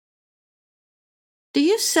Do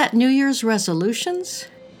you set New Year's resolutions?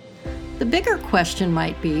 The bigger question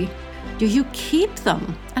might be, do you keep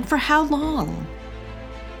them, and for how long?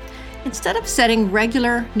 Instead of setting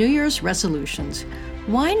regular New Year's resolutions,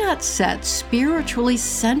 why not set spiritually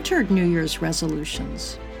centered New Year's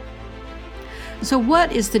resolutions? So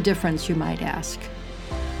what is the difference, you might ask?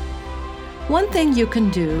 One thing you can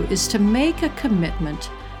do is to make a commitment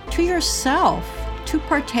to yourself to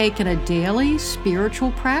partake in a daily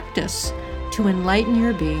spiritual practice to enlighten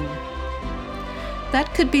your being.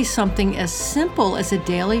 That could be something as simple as a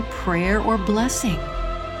daily prayer or blessing.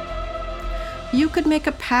 You could make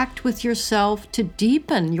a pact with yourself to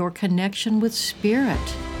deepen your connection with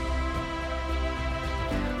Spirit.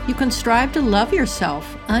 You can strive to love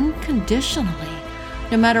yourself unconditionally,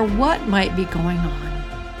 no matter what might be going on.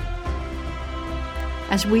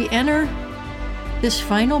 As we enter this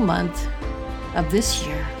final month of this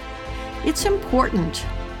year, it's important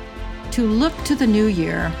to look to the new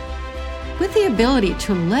year with the ability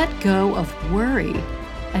to let go of worry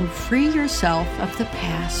and free yourself of the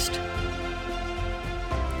past.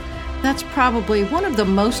 That's probably one of the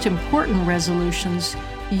most important resolutions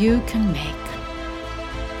you can make.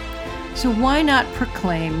 So why not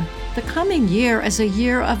proclaim the coming year as a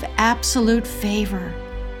year of absolute favor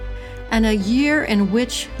and a year in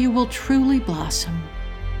which you will truly blossom?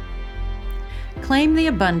 Claim the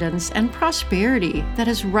abundance and prosperity that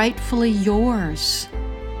is rightfully yours.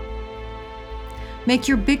 Make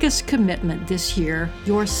your biggest commitment this year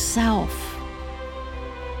yourself.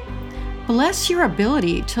 Bless your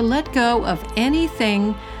ability to let go of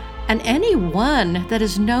anything and anyone that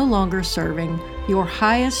is no longer serving your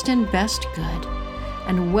highest and best good,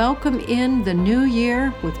 and welcome in the new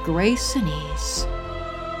year with grace and ease.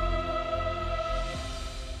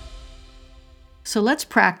 So let's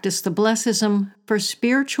practice the blessism for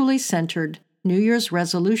spiritually centered New Year's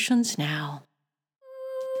resolutions now.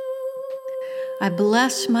 I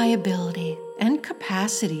bless my ability and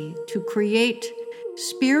capacity to create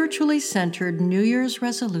spiritually centered New Year's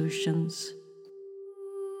resolutions.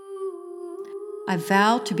 I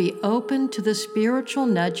vow to be open to the spiritual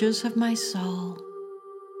nudges of my soul.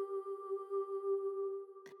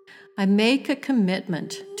 I make a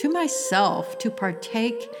commitment to myself to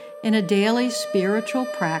partake in a daily spiritual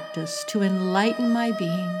practice to enlighten my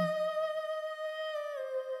being.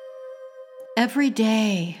 Every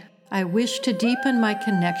day, I wish to deepen my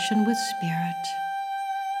connection with Spirit.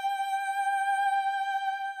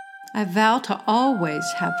 I vow to always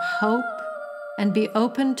have hope and be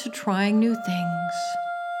open to trying new things.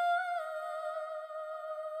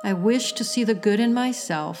 I wish to see the good in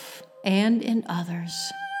myself and in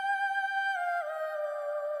others.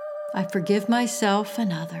 I forgive myself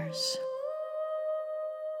and others.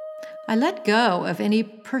 I let go of any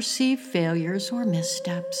perceived failures or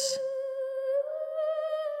missteps.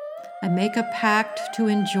 I make a pact to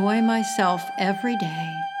enjoy myself every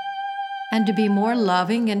day and to be more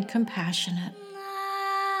loving and compassionate.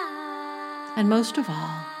 And most of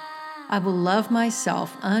all, I will love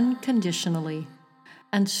myself unconditionally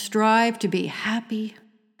and strive to be happy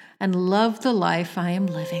and love the life I am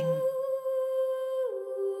living.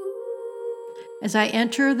 As I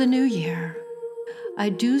enter the new year, I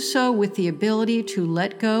do so with the ability to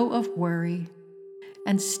let go of worry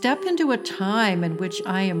and step into a time in which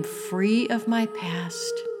I am free of my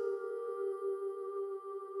past.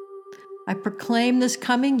 I proclaim this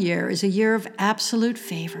coming year as a year of absolute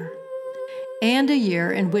favor and a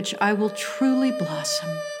year in which I will truly blossom.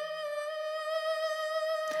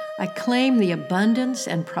 I claim the abundance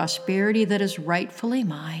and prosperity that is rightfully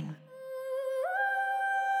mine.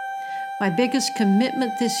 My biggest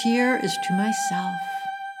commitment this year is to myself.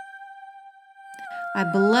 I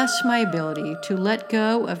bless my ability to let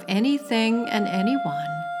go of anything and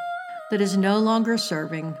anyone that is no longer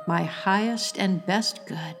serving my highest and best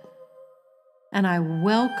good, and I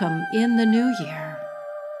welcome in the new year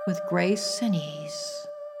with grace and ease.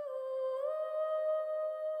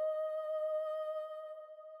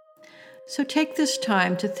 So take this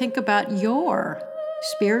time to think about your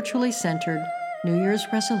spiritually centered New Year's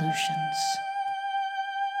resolutions.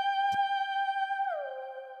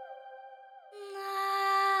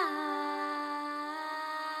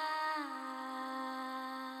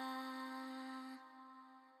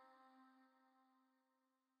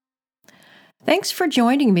 Thanks for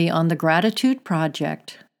joining me on the Gratitude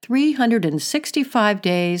Project, 365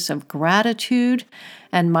 days of gratitude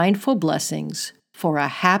and mindful blessings for a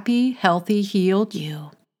happy, healthy, healed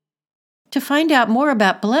you. To find out more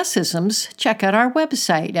about blessisms, check out our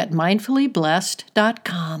website at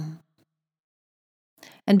mindfullyblessed.com.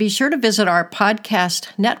 And be sure to visit our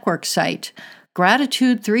podcast network site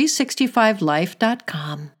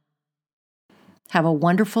gratitude365life.com. Have a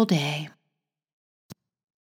wonderful day.